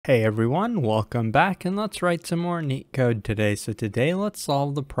Hey everyone, welcome back, and let's write some more Leetcode today. So today let's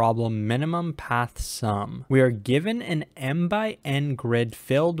solve the problem minimum path sum. We are given an m by n grid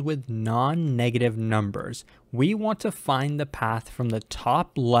filled with non-negative numbers. We want to find the path from the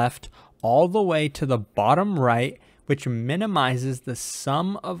top left all the way to the bottom right, which minimizes the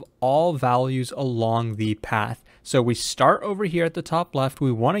sum of all values along the path. So we start over here at the top left.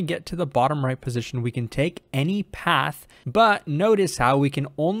 We want to get to the bottom right position. We can take any path, but notice how we can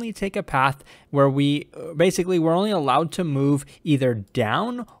only take a path where we're only allowed to move either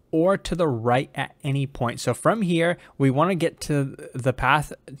down or to the right at any point. So from here, we want to get to the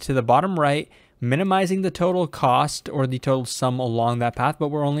path to the bottom right, minimizing the total cost or the total sum along that path, but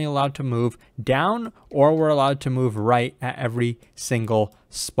we're only allowed to move down or we're allowed to move right at every single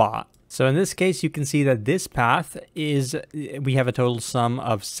spot. So in this case, you can see that this path we have a total sum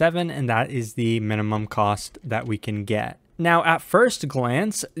of 7, and that is the minimum cost that we can get. Now, at first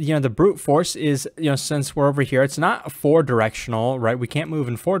glance, the brute force is, since we're over here, it's not 4 directional, right? We can't move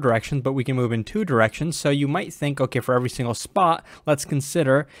in 4 directions, but we can move in 2 directions. So you might think, okay, for every single spot, let's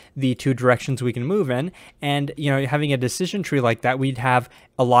consider the 2 directions we can move in. And, having a decision tree like that, we'd have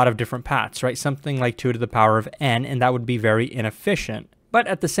a lot of different paths, right? Something like 2 to the power of n, and that would be very inefficient. But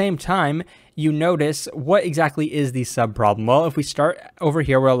at the same time, you notice what exactly is the subproblem. Well, if we start over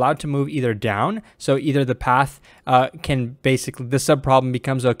here, we're allowed to move either down. So either the path the subproblem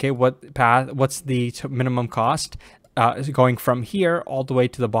becomes, okay, what's the minimum cost going from here all the way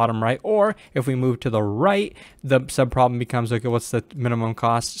to the bottom right? Or if we move to the right, the subproblem becomes, okay, what's the minimum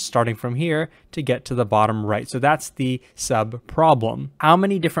cost starting from here to get to the bottom right? So that's the subproblem. How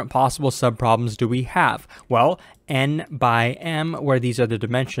many different possible subproblems do we have? Well, n by m, where these are the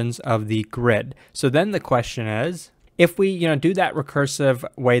dimensions of the grid. So then the question is, if we do that recursive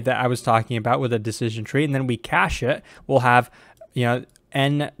way that I was talking about with a decision tree, and then we cache it, we'll have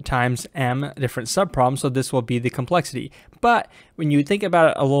n times m different subproblems, so this will be the complexity. But when you think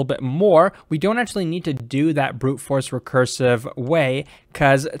about it a little bit more, we don't actually need to do that brute force recursive way,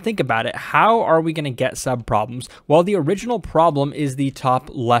 because think about it, how are we going to get subproblems? Well, the original problem is the top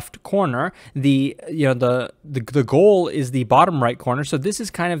left corner. The goal is the bottom right corner, so this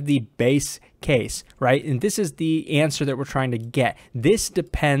is kind of the base case, right? And this is the answer that we're trying to get. This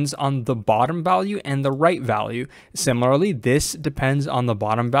depends on the bottom value and the right value. Similarly, this depends on the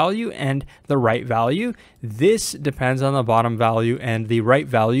bottom value and the right value. This depends on the bottom value and the right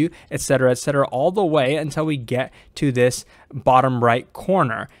value, etc., all the way until we get to this bottom right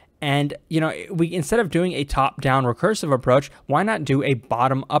corner. And, we, instead of doing a top-down recursive approach, why not do a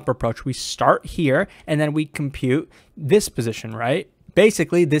bottom-up approach? We start here and then we compute this position, right?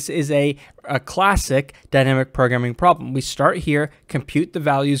 Basically, this is a classic dynamic programming problem. We start here, compute the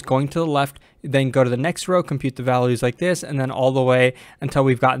values going to the left, then go to the next row, compute the values like this, and then all the way until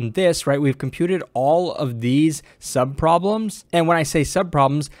we've gotten this, right? We've computed all of these subproblems. And when I say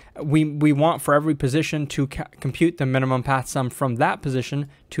subproblems, we want for every position to compute the minimum path sum from that position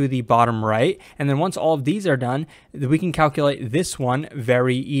to the bottom right. And then once all of these are done, we can calculate this one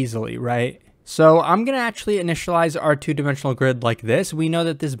very easily, right? So I'm going to actually initialize our 2-dimensional grid like this. We know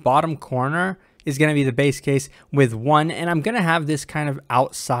that this bottom corner is going to be the base case with 1, and I'm going to have this kind of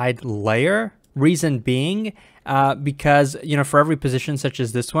outside layer. Reason being, because, for every position such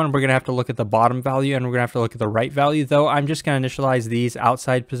as this one, we're going to have to look at the bottom value and we're going to have to look at the right value, though I'm just going to initialize these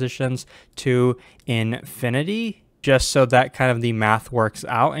outside positions to infinity, just so that kind of the math works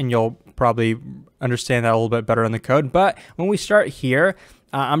out, and you'll probably understand that a little bit better in the code. But when we start here,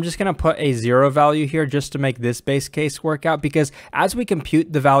 I'm just going to put a 0 value here just to make this base case work out, because as we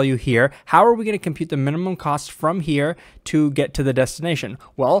compute the value here, how are we going to compute the minimum cost from here to get to the destination?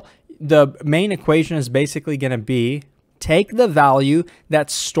 Well, the main equation is basically going to be take the value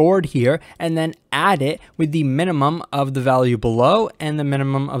that's stored here and then add it with the minimum of the value below and the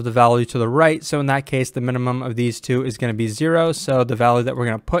minimum of the value to the right. So in that case, the minimum of these two is going to be 0. So the value that we're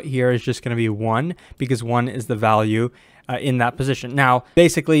going to put here is just going to be 1, because 1 is the value in that position. Now,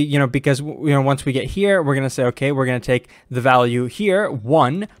 basically, because, once we get here, we're going to say, okay, we're going to take the value here,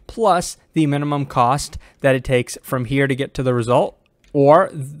 1, plus the minimum cost that it takes from here to get to the result, or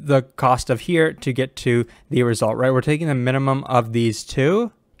the cost of here to get to the result, right? We're taking the minimum of these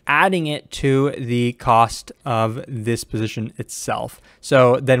two, adding it to the cost of this position itself.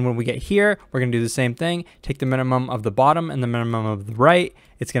 So then when we get here, we're going to do the same thing, take the minimum of the bottom and the minimum of the right.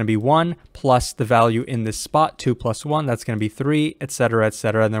 It's going to be 1 plus the value in this spot, 2 plus 1, that's going to be 3, etc.,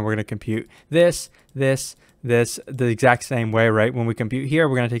 and then we're going to compute this, the exact same way, right? When we compute here,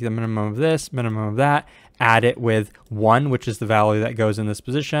 we're going to take the minimum of this, minimum of that, add it with 1, which is the value that goes in this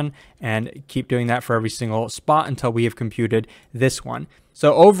position, and keep doing that for every single spot until we have computed this one.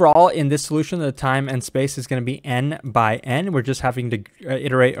 So overall, in this solution, the time and space is going to be n by n. We're just having to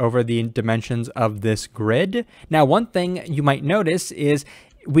iterate over the dimensions of this grid. Now, one thing you might notice is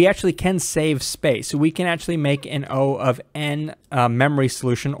we actually can save space. So we can actually make an O of n memory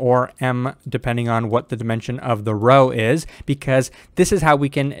solution, or m depending on what the dimension of the row is, because this is how we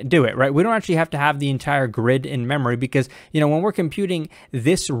can do it, right? We don't actually have to have the entire grid in memory because, when we're computing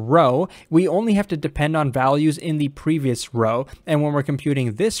this row, we only have to depend on values in the previous row. And when we're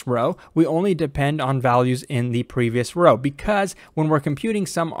computing this row, we only depend on values in the previous row, because when we're computing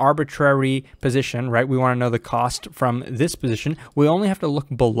some arbitrary position, right, we want to know the cost from this position, we only have to look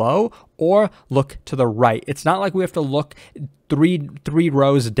below or look to the right. It's not like we have to look three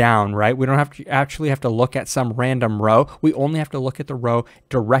rows down, right? We don't actually have to look at some random row. We only have to look at the row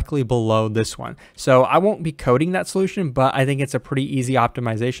directly below this one. So I won't be coding that solution, but I think it's a pretty easy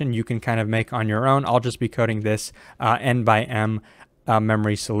optimization you can kind of make on your own. I'll just be coding this n by m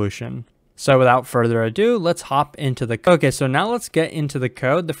memory solution. So without further ado, let's hop into the code. Okay, so now let's get into the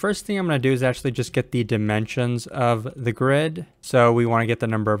code. The first thing I'm going to do is actually just get the dimensions of the grid. So we want to get the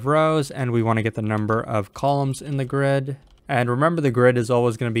number of rows and we want to get the number of columns in the grid. And remember, the grid is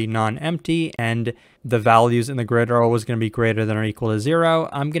always going to be non-empty, and the values in the grid are always going to be greater than or equal to 0.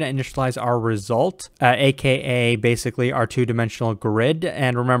 I'm going to initialize our result, aka basically our two-dimensional grid.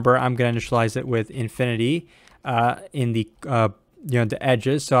 And remember, I'm going to initialize it with infinity in the the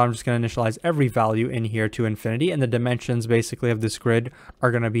edges. So I'm just going to initialize every value in here to infinity, and the dimensions basically of this grid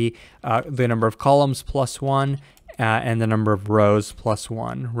are going to be the number of columns plus 1 and the number of rows plus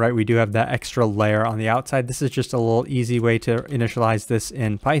 1, right? We do have that extra layer on the outside. This is just a little easy way to initialize this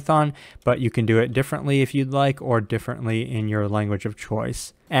in Python, but you can do it differently if you'd like, or differently in your language of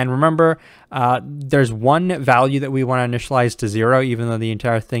choice. And remember, there's one value that we want to initialize to 0, even though the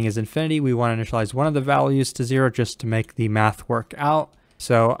entire thing is infinity. We want to initialize one of the values to 0 just to make the math work out.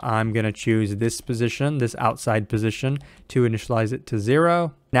 So I'm going to choose this position, this outside position, to initialize it to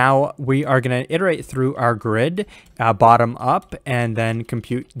 0. Now we are going to iterate through our grid bottom up and then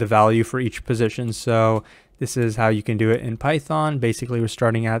compute the value for each position. So this is how you can do it in Python. Basically, we're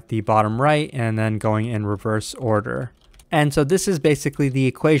starting at the bottom right and then going in reverse order. And so this is basically the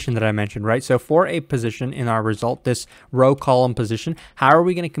equation that I mentioned, right? So for a position in our result, this row column position, how are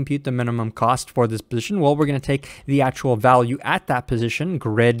we going to compute the minimum cost for this position? Well, we're going to take the actual value at that position,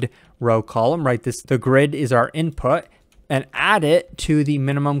 grid row column, right? The grid is our input, and add it to the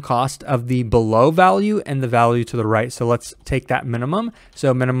minimum cost of the below value and the value to the right. So let's take that minimum.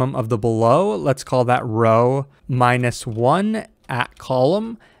 So minimum of the below, let's call that row minus 1 at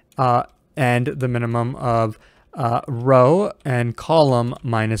column, and the minimum of row and column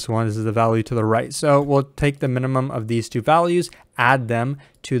minus 1 is the value to the right. So we'll take the minimum of these two values, add them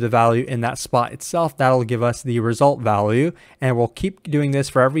to the value in that spot itself. That'll give us the result value, and we'll keep doing this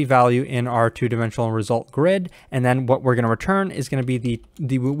for every value in our two-dimensional result grid. And then what we're going to return is going to be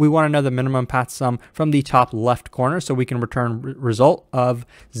we want to know the minimum path sum from the top left corner, so we can return result of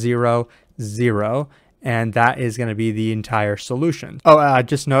 0, 0. And that is going to be the entire solution. Oh, I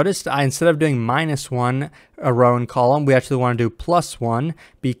just noticed instead of doing -1 a row and column, we actually want to do +1,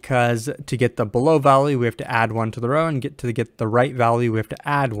 because to get the below value, we have to add 1 to the row, and to get the right value, we have to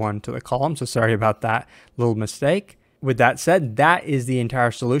add 1 to the column. So sorry about that little mistake. With that said, that is the entire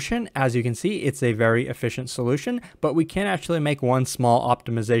solution. As you can see, it's a very efficient solution, but we can actually make one small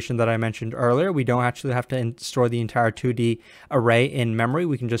optimization that I mentioned earlier. We don't actually have to store the entire 2D array in memory.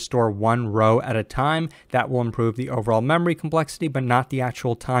 We can just store one row at a time. That will improve the overall memory complexity, but not the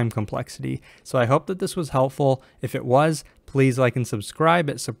actual time complexity. So I hope that this was helpful. If it was, please like and subscribe.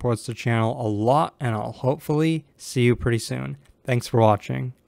 It supports the channel a lot, and I'll hopefully see you pretty soon. Thanks for watching.